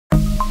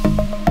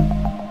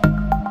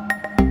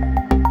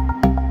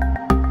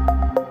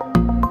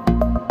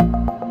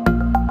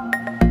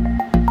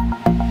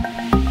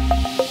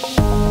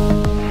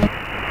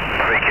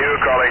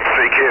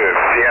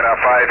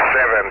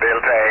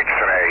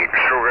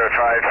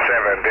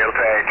Delta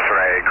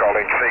X-ray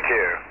calling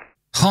CQ.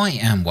 Hi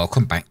and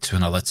welcome back to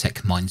another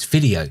Tech Minds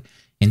video.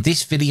 In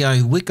this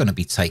video we're going to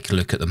be taking a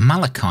look at the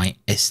Malachite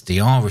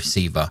SDR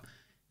receiver.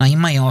 Now you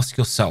may ask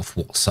yourself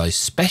what's so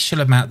special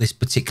about this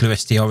particular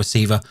SDR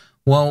receiver.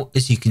 Well,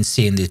 as you can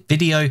see in this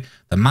video,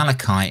 the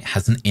Malachite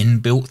has an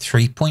inbuilt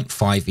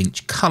 3.5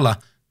 inch colour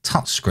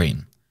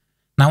touchscreen.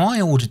 Now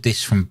I ordered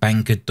this from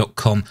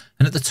Banggood.com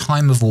and at the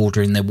time of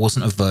ordering there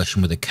wasn't a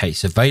version with a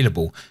case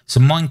available, so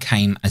mine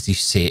came as you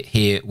see it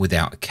here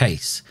without a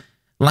case.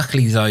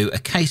 Luckily though, a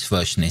case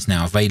version is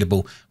now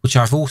available, which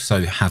I've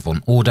also have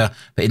on order,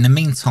 but in the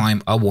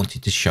meantime I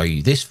wanted to show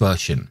you this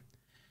version.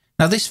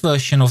 Now this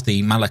version of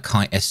the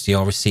Malachite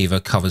SDR receiver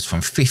covers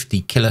from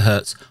 50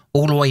 kHz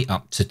all the way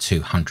up to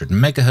 200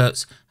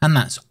 MHz, and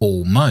that's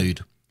all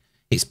mode.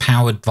 It's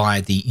powered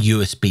via the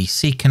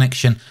USB-C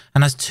connection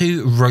and has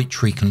two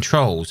rotary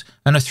controls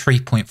and a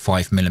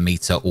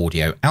 3.5mm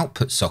audio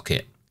output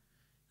socket.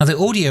 Now the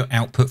audio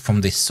output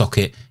from this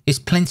socket is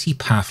plenty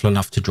powerful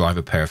enough to drive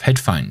a pair of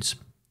headphones.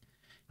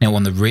 Now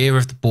on the rear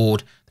of the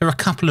board there are a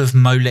couple of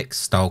Molex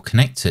style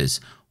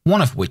connectors,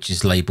 one of which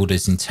is labelled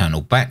as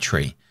internal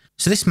battery.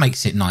 So this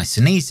makes it nice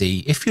and easy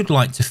if you'd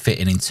like to fit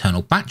an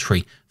internal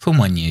battery for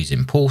when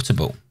using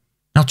portable.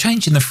 Now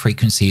changing the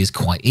frequency is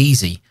quite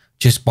easy,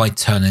 just by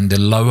turning the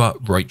lower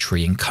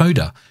rotary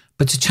encoder,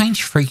 but to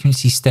change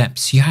frequency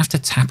steps you have to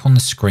tap on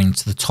the screen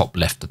to the top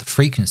left of the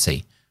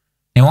frequency.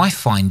 Now I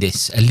find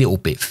this a little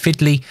bit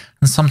fiddly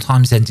and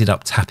sometimes ended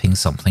up tapping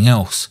something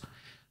else.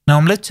 Now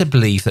I'm led to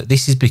believe that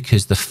this is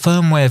because the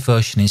firmware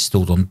version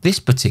installed on this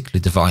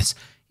particular device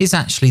is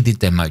actually the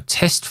demo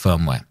test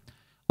firmware.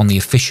 On the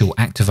official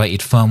activated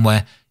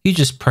firmware you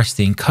just press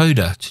the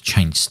encoder to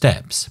change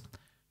steps.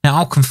 Now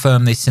I'll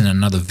confirm this in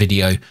another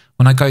video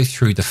when I go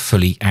through the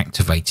fully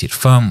activated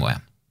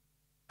firmware.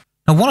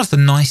 Now one of the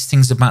nice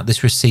things about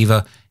this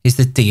receiver is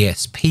the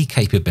Dsp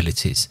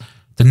capabilities.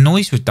 The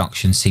noise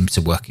reduction seems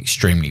to work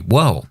extremely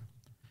well.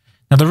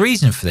 Now the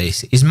reason for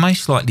this is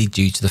most likely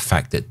due to the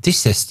fact that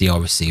this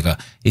SDR receiver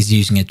is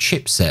using a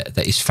chipset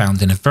that is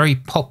found in a very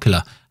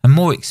popular and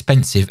more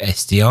expensive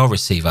SDR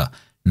receiver,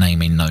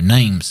 naming no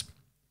names.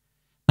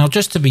 Now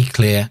just to be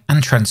clear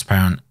and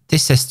transparent,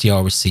 this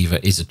SDR receiver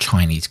is a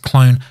Chinese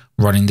clone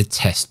running the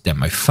test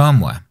demo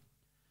firmware.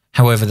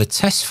 However, the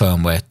test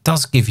firmware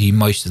does give you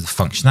most of the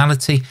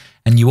functionality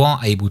and you are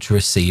able to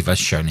receive as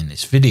shown in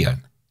this video.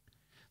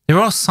 There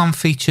are some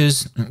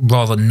features,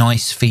 rather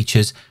nice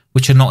features,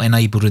 which are not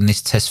enabled in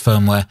this test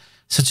firmware,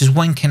 such as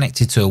when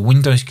connected to a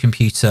Windows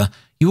computer,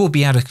 you will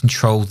be able to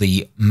control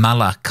the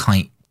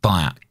Malachite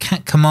via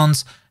cat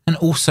commands and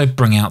also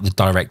bring out the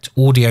direct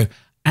audio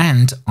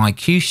and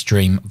IQ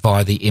stream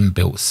via the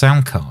inbuilt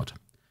sound card.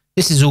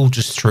 This is all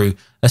just through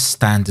a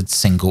standard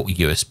single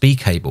USB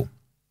cable.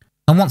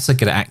 And once I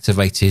get it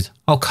activated,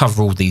 I'll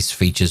cover all these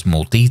features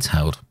more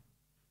detailed.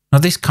 Now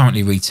this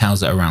currently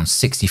retails at around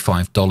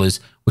 $65,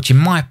 which in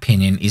my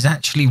opinion is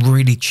actually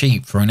really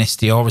cheap for an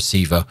SDR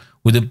receiver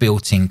with a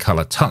built-in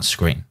colour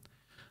touchscreen.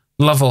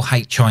 Love or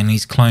hate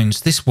Chinese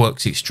clones, this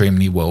works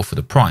extremely well for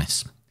the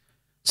price.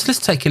 So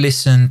let's take a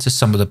listen to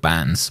some of the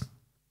bands.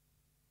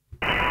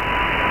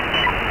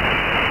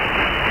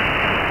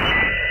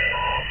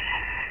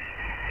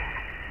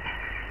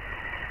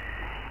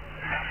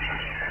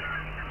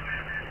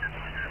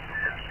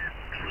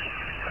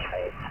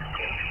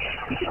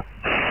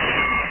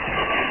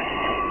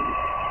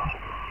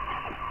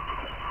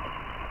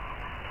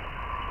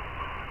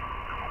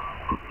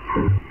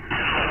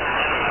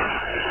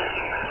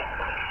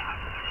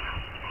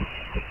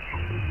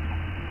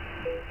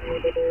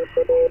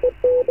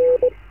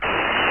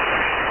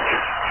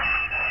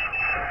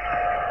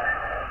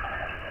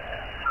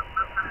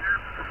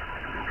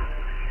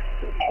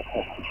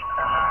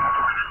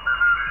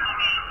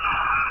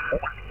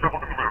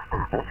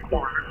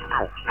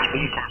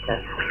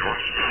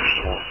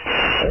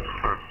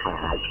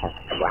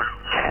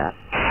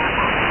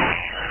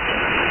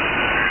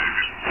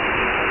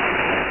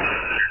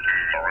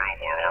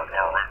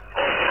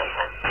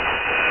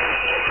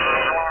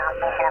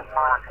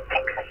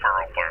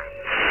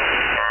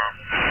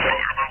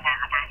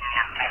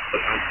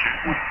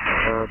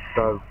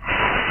 So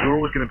we're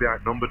always going to be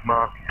outnumbered,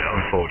 Mark,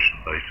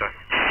 unfortunately. So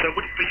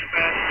would it be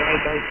fair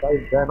to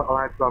say they're not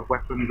allowed to have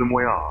weapons and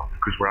we are,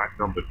 because we're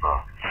outnumbered,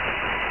 Mark?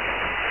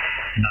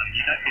 No,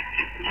 you don't.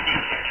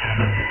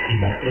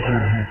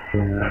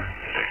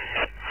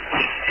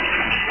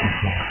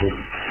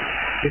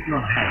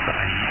 Everyone has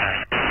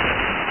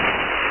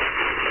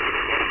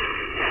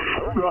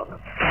everyone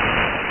has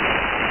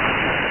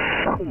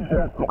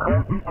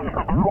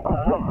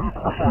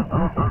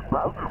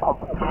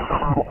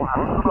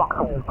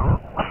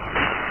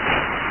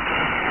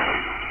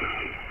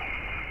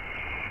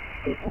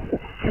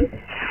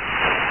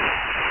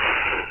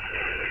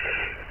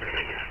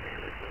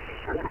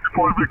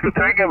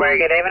Thank you, very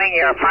good evening.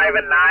 You're 5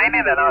 and 9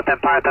 in the northern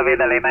part of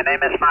Italy. My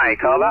name is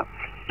Mike, over.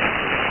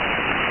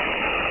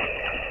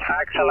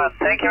 Excellent.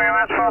 Thank you very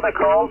much for the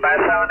call. Bye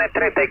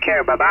 73. Take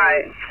care.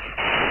 Bye-bye.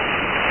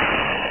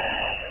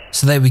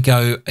 So there we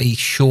go, a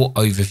short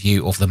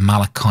overview of the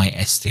Malachite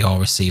SDR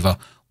receiver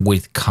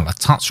with color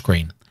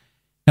touchscreen.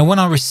 Now when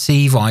I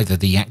receive either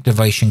the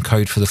activation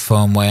code for the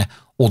firmware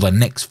or the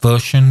next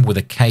version with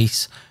a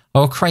case,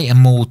 I'll create a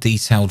more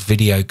detailed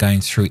video going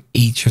through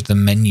each of the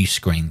menu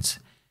screens.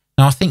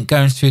 Now I think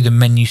going through the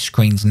menu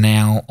screens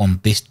now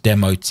on this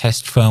demo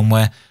test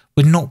firmware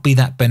would not be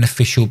that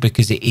beneficial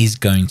because it is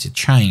going to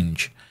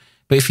change.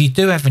 But if you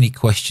do have any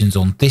questions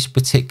on this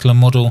particular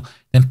model,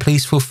 then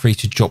please feel free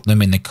to drop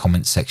them in the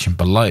comment section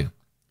below.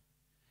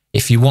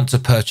 If you want to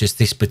purchase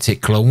this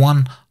particular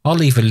one, I'll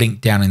leave a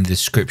link down in the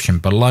description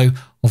below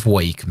of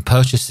where you can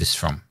purchase this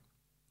from.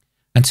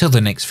 Until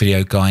the next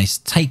video guys,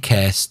 take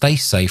care, stay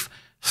safe,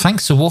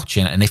 thanks for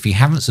watching, and if you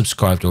haven't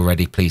subscribed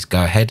already, please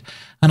go ahead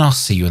and I'll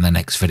see you in the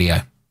next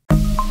video.